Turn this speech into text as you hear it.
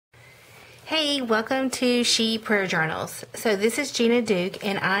Hey, welcome to She Prayer Journals. So this is Gina Duke,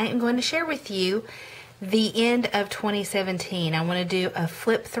 and I am going to share with you the end of 2017. I want to do a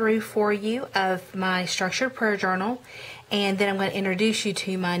flip through for you of my structured prayer journal, and then I'm going to introduce you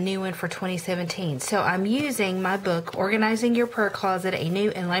to my new one for 2017. So I'm using my book, Organizing Your Prayer Closet, A New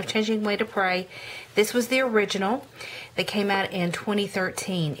and Life-Changing Way to Pray. This was the original that came out in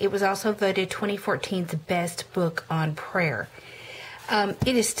 2013. It was also voted 2014's best book on prayer.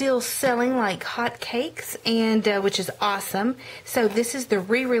 It is still selling like hotcakes, and which is awesome. So this is the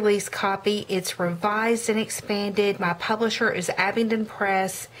re-release copy. It's revised and expanded. My publisher is Abingdon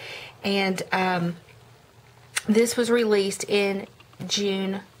Press, and this was released in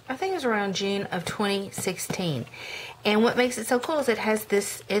June. I think it was around June of 2016. And what makes it so cool is it has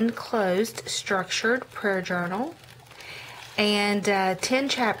this enclosed structured prayer journal and 10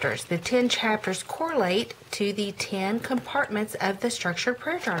 chapters. The 10 chapters correlate to the 10 compartments of the structured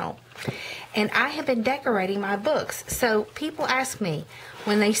prayer journal. And I have been decorating my books. So people ask me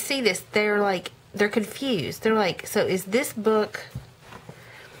when they see this, they're confused. They're like, so is this book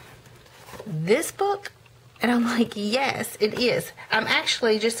this book? And I'm like, yes, it is. I'm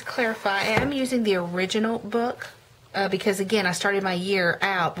actually, just to clarify, I'm using the original book because, again, I started my year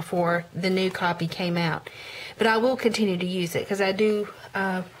out before the new copy came out. But I will continue to use it because I do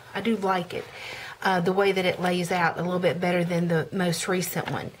like it, the way that it lays out a little bit better than the most recent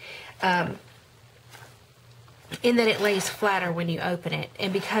one, in that it lays flatter when you open it.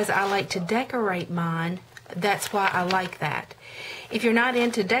 And because I like to decorate mine, that's why I like that. If you're not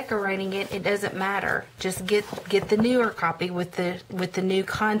into decorating it, it doesn't matter. Just get the newer copy with the new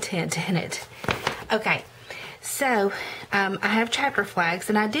content in it. Okay. So, I have chapter flags,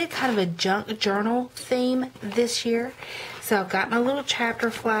 and I did kind of a junk journal theme this year. So I've got my little chapter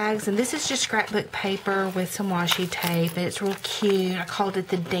flags, and this is just scrapbook paper with some washi tape, and it's real cute. I called it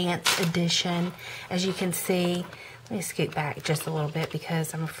the Dance Edition, as you can see. Let me scoot back just a little bit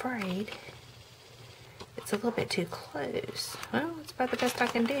because I'm afraid it's a little bit too close. Well, it's about the best I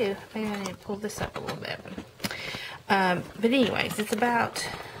can do. Maybe I need to pull this up a little bit. But anyways, that's about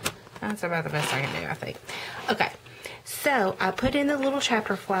the best I can do, I think. Okay, so I put in the little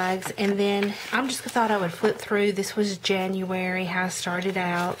chapter flags, and then I just thought I would flip through. This was January, how I started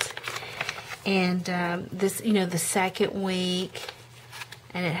out, and this, the second week,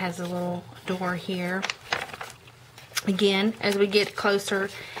 and it has a little door here. Again, as we get closer,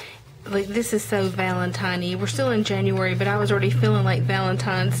 like, this is so Valentine-y. We're still in January, but I was already feeling like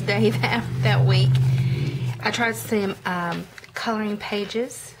Valentine's Day that week. I tried some coloring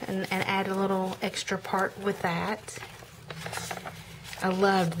pages and add a little extra part with that. I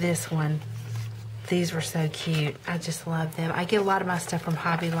loved this one. These were so cute. I just love them. I get a lot of my stuff from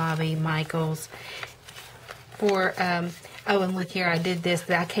Hobby Lobby, Michael's. Oh, and look here, I did this.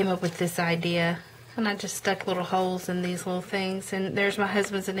 I came up with this idea, and I just stuck little holes in these little things, and there's my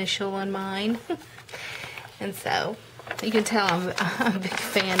husband's initial on mine. And so you can tell I'm a big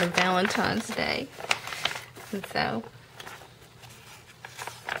fan of Valentine's Day.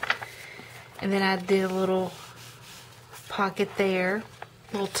 And then I did a little pocket there,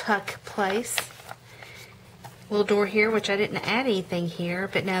 little tuck place, little door here, which I didn't add anything here,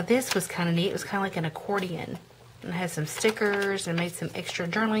 but now this was kind of neat. It was kind of like an accordion, and I had some stickers and made some extra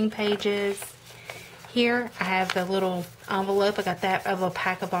journaling pages. Here I have the little envelope. I got that, a little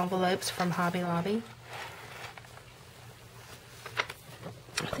pack of envelopes from Hobby Lobby.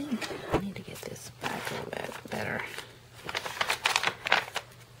 I think I need to get this back a little bit better.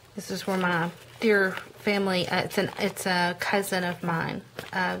 This is where my dear family, it's a cousin of mine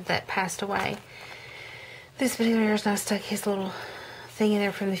that passed away. This particular year, I stuck his little thing in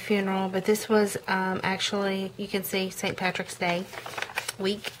there from the funeral, but this was actually, you can see, St. Patrick's Day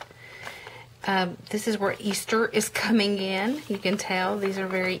week. This is where Easter is coming in. You can tell these are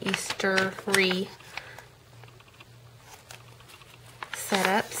very Easter-y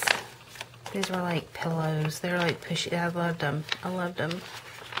setups. These were like pillows. They were like pushy. I loved them.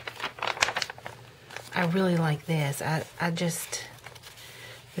 I really like this. I just,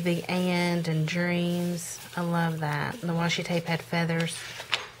 the big and dreams. I love that. And the washi tape had feathers.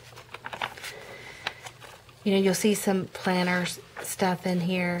 You'll see some planner stuff in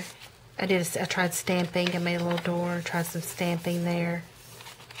here. I tried stamping. I made a little door. Tried some stamping there.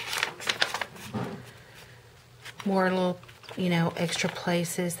 More little, extra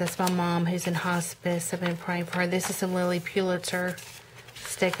places. That's my mom who's in hospice. I've been praying for her. This is some Lily Pulitzer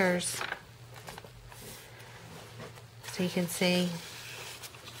stickers. So you can see.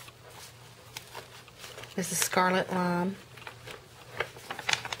 This is Scarlet Lime.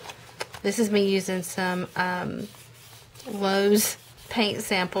 This is me using some Lowe's paint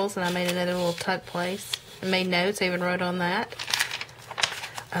samples, and I made another little tuck place. I made notes, I even wrote on that.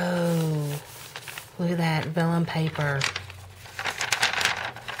 Oh, look at that vellum paper.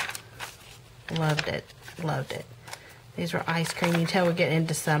 Loved it, loved it. These were ice cream. You can tell we're getting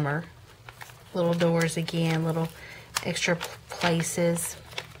into summer. Little doors again, little extra places.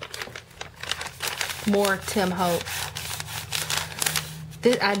 More Tim Holtz.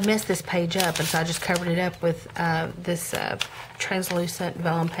 I'd messed this page up, and so I just covered it up with this translucent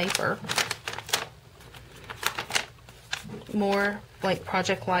vellum paper. More like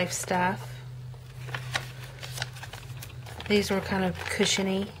Project Life stuff. These were kind of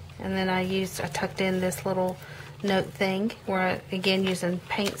cushiony, and then I tucked in this little note thing where again using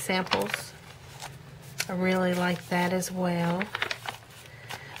paint samples. I really like that as well.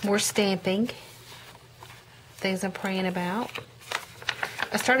 More stamping. Things I'm praying about.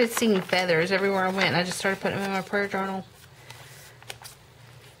 I started seeing feathers everywhere I went, and I just started putting them in my prayer journal.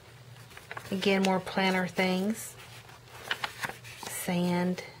 Again, more planner things.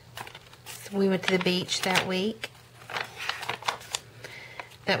 Sand. So we went to the beach that week.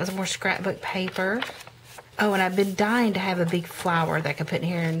 That was more scrapbook paper. Oh, and I've been dying to have a big flower that I could put in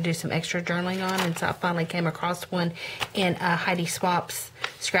here and do some extra journaling on, and so I finally came across one in Heidi Swap's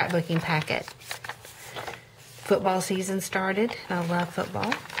scrapbooking packet. Football season started, and I love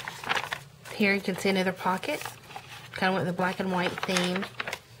football. Here you can see another pocket. Kind of went with the black and white theme.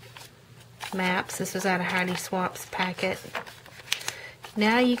 Maps. This was out of Heidi Swap's packet.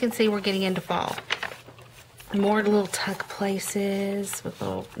 Now you can see we're getting into fall. More little tuck places with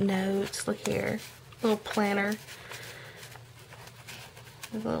little notes. Look here. Little planner.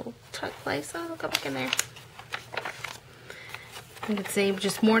 A little tuck place. Oh, go back in there. You can see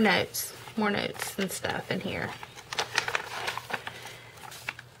just more notes. More notes and stuff in here.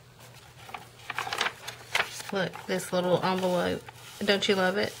 Look, this little envelope. Don't you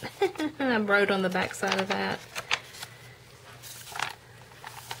love it? I wrote on the back side of that.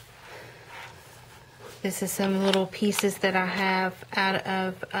 This is some little pieces that I have out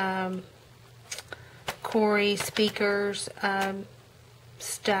of Corey Speaker's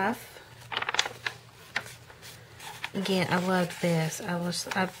stuff. Again, I love this.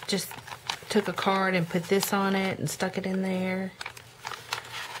 I just took a card and put this on it and stuck it in there.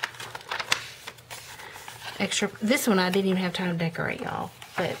 Extra. This one I didn't even have time to decorate, y'all,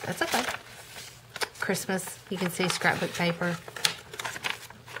 but that's okay. Christmas. You can see scrapbook paper.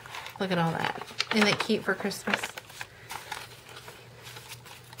 Look at all that. Isn't that cute for Christmas?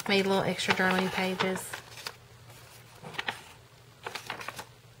 Made little extra journaling pages.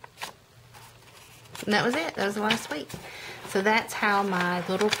 And that was it. That was the last week. So that's how my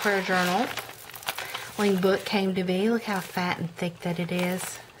little prayer journaling book came to be. Look how fat and thick that it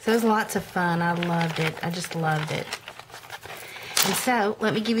is. So it was lots of fun. I loved it. I just loved it. And so,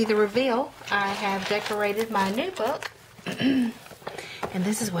 let me give you the reveal. I have decorated my new book. And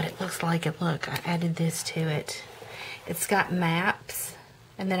this is what it looks like. And look, I added this to it. It's got maps.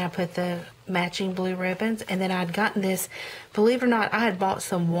 And then I put the matching blue ribbons. And then I'd gotten this, believe it or not, I had bought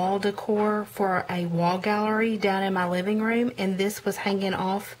some wall decor for a wall gallery down in my living room. And this was hanging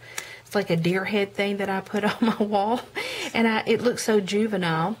off. It's like a deer head thing that I put on my wall. And it looked so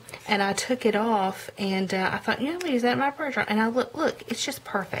juvenile. And I took it off. And I thought, you know, I'm going to use that in my prayer journal. And I look, it's just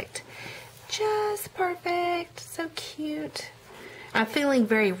perfect. Just perfect. So cute. I'm feeling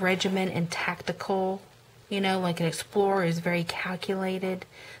very regiment and tactical. You know, like an explorer is very calculated.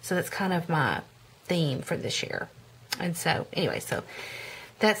 So that's kind of my theme for this year. And so, anyway, so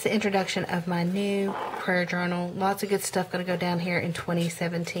that's the introduction of my new prayer journal. Lots of good stuff going to go down here in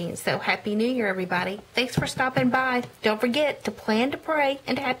 2017. So, Happy New Year, everybody. Thanks for stopping by. Don't forget to plan to pray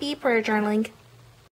and happy prayer journaling.